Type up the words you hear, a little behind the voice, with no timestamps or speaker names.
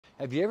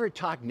Have you ever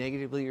talked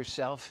negatively to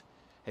yourself?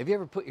 Have you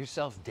ever put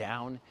yourself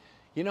down?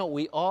 You know,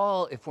 we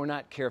all, if we're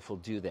not careful,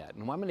 do that.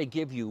 And I'm going to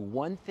give you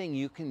one thing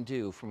you can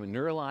do from a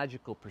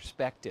neurological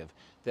perspective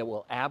that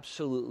will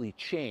absolutely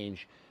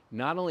change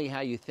not only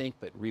how you think,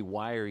 but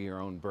rewire your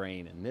own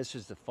brain. And this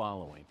is the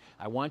following.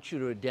 I want you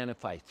to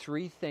identify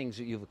 3 things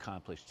that you've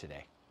accomplished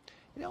today.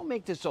 You don't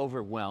make this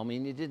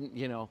overwhelming. You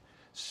didn't,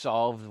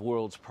 solve the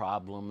world's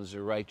problems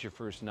or write your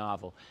first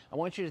novel. I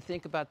want you to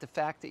think about the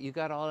fact that you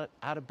got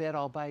out of bed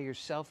all by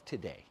yourself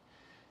today.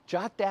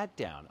 Jot that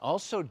down.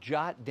 Also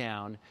jot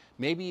down,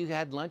 maybe you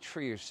had lunch for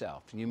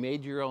yourself and you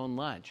made your own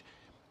lunch.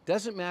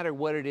 Doesn't matter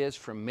what it is,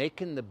 from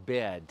making the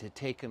bed to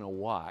taking a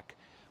walk.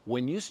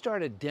 When you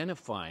start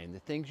identifying the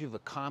things you've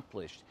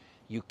accomplished,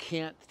 you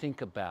can't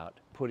think about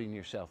putting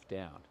yourself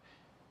down.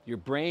 Your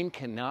brain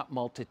cannot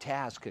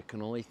multitask. It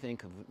can only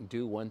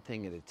do one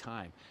thing at a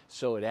time.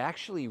 So it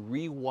actually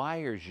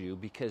rewires you,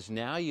 because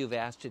now you've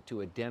asked it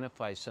to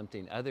identify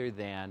something other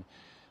than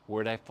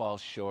where'd I fall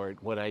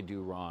short, what I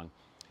do wrong.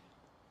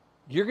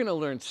 You're going to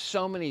learn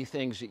so many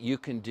things that you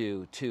can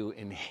do to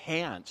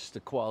enhance the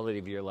quality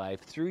of your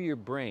life through your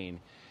brain.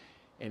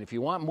 And if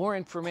you want more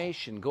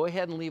information, go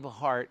ahead and leave a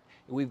heart.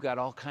 We've got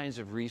all kinds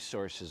of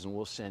resources and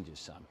we'll send you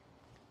some.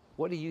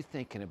 What are you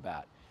thinking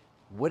about?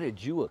 What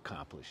did you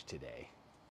accomplish today?